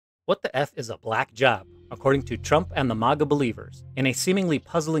What the F is a black job, according to Trump and the MAGA believers, in a seemingly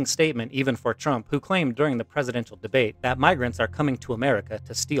puzzling statement even for Trump, who claimed during the presidential debate that migrants are coming to America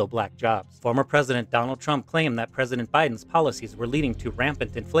to steal black jobs. Former President Donald Trump claimed that President Biden's policies were leading to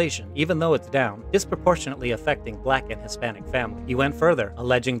rampant inflation, even though it's down, disproportionately affecting black and Hispanic families. He went further,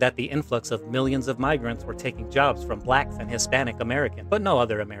 alleging that the influx of millions of migrants were taking jobs from blacks and Hispanic Americans, but no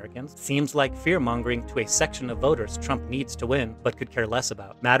other Americans. Seems like fear-mongering to a section of voters Trump needs to win, but could care less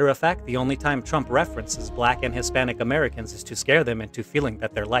about. Matter of fact, the only time Trump references black and Hispanic Americans is to scare them into feeling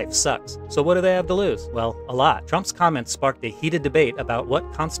that their life sucks. So what do they have to lose? Well, a lot. Trump's comments sparked a heated debate about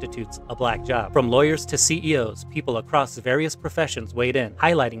what constitutes a black job. From lawyers to CEOs, people across various professions weighed in,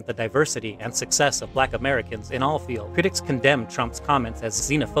 highlighting the diversity and success of black Americans in all fields. Critics condemned Trump's comments as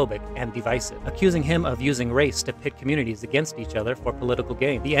xenophobic and divisive, accusing him of using race to pit communities against each other for political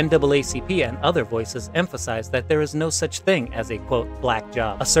gain. The NAACP and other voices emphasized that there is no such thing as a, quote, black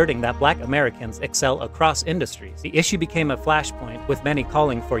job, asserting that black Americans excel across industries. The issue became a flashpoint, with many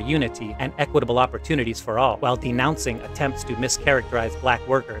calling for unity and equitable opportunities for all, while denouncing attempts to mischaracterize black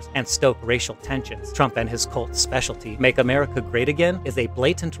workers and stoke racial tensions. Trump and his cult specialty, Make America Great Again, is a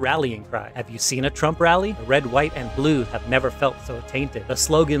blatant rallying cry. Have you seen a Trump rally? The red, white, and blue have never felt so tainted. The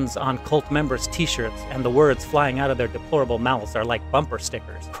slogans on cult members' t-shirts and the words flying out of their deplorable mouths are like bumper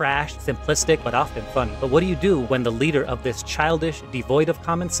stickers. Crash, simplistic, but often funny. But what do you do when the leader of this childish, devoid of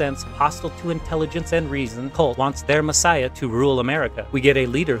common sense, hostile to intelligence and reason cult wants their messiah to rule America? We get a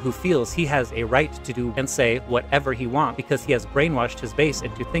leader who feels he has a right to do and say whatever he wants because he has brainwashed his base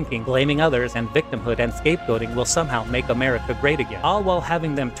into thinking blaming others and victimhood and scapegoating will somehow make America great again, all while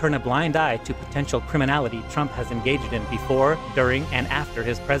having them turn a blind eye to potential criminality Trump has engaged in before, during, and after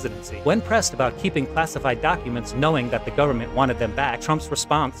his presidency. When pressed about keeping classified documents knowing that the government wanted them back, Trump's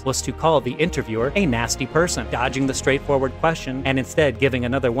response was to call the interviewer a nasty person, dodging the straightforward question and instead giving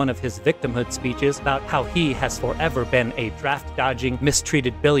another one of his victimhood speeches about how he has forever been a draft-dodging,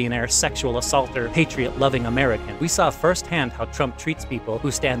 mistreated billionaire, sexual assaulter, patriot-loving American. We saw firsthand how Trump treats people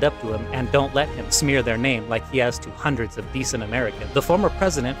who stand up to him and don't let him smear their name like he has to hundreds of decent Americans. The former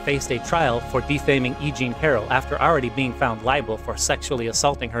president faced a trial for defaming E. Jean Carroll after already being found liable for sexually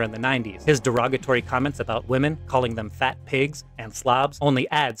assaulting her in the 90s. His derogatory comments about women, calling them fat pigs and slobs, only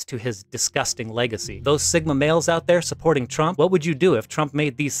adds to his disgusting legacy. Those Sigma males out there supporting Trump, what would you do if Trump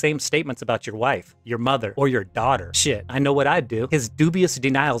made these same statements about your wife, your mother, or your daughter? Shit, I know what I'd do. His dubious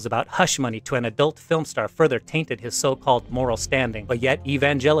denials about hush money to an adult film star further tainted his so-called moral standing, but yet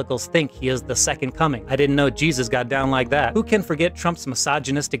evangelicals think he is the second coming. I didn't know Jesus got down like that. Who can forget Trump's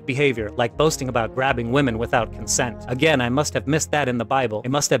misogynistic behavior, like boasting about grabbing women without consent? Again, I must have missed that in the Bible.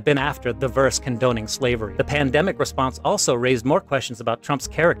 It must have been after the verse condoning slavery. The pandemic response also raised more questions about Trump's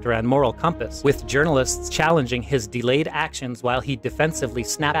character and moral compass, with journalists challenging his delayed actions while he defensively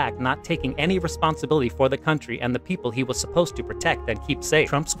snapped back, not taking any responsibility for the country and the people he was supposed to protect and keep safe.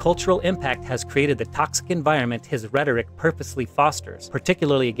 Trump's cultural impact has created the toxic environment his rhetoric purposely fosters,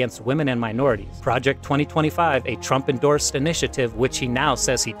 particularly against women and minorities. Project 2025, a Trump-endorsed initiative which he now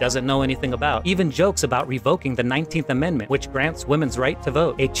says he doesn't know anything about, even jokes about revoking the 19th Amendment, which grants women's right to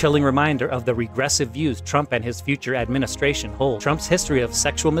vote, a chilling reminder of the regressive views Trump and his future administration hold. Trump's history of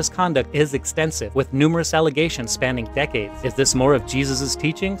sexual misconduct is extensive, with numerous allegations spanning decades. Is this more of Jesus'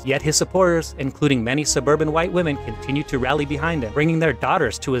 teachings? Yet his supporters, including many suburban white women, continue to rally behind him, bringing their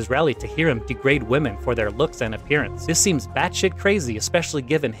daughters to his rally to hear him degrade women for their looks and appearance. This seems batshit crazy, especially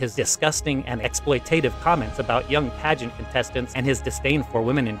given his disgusting and exploitative comments about young pageant contestants and his disdain for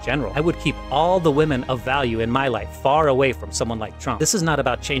women in general. I would keep all the women of value in my life far away from someone like Trump. This is not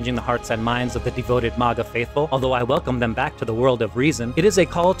about changing the hearts and minds of the devoted MAGA faithful, although I welcome them back to the world of reason. It is a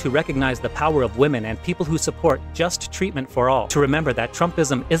call to recognize the power of women and people who support just treatment for all, to remember that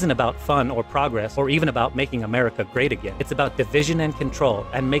Trumpism isn't about fun or progress or even about making America great again. It's about division and control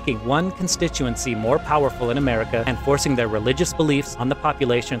and making one constituency more powerful in America and forcing their religious beliefs on the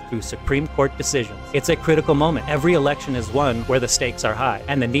population through Supreme Court decisions. It's a critical moment. Every election is one where the stakes are high,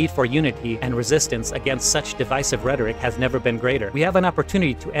 and the need for unity and resistance against such divisive rhetoric has never been greater. We have an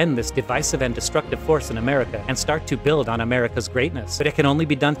opportunity to end this divisive and destructive force in America and start to build on America's greatness. But it can only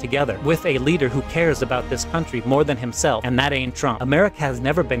be done together, with a leader who cares about this country more than himself, and that ain't Trump. America has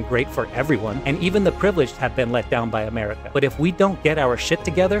never been great for everyone, and even the privileged have been let down by America. But if we don't get our shit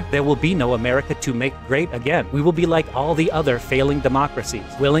together, there will be no America to make great again. We will be like all the other failing democracies,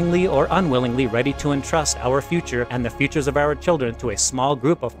 willingly or unwillingly ready to entrust our future and the futures of our children to a small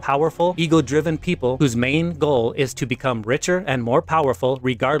group of powerful, ego-driven people whose main goal is to become richer and more powerful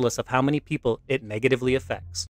regardless of how many people it negatively affects.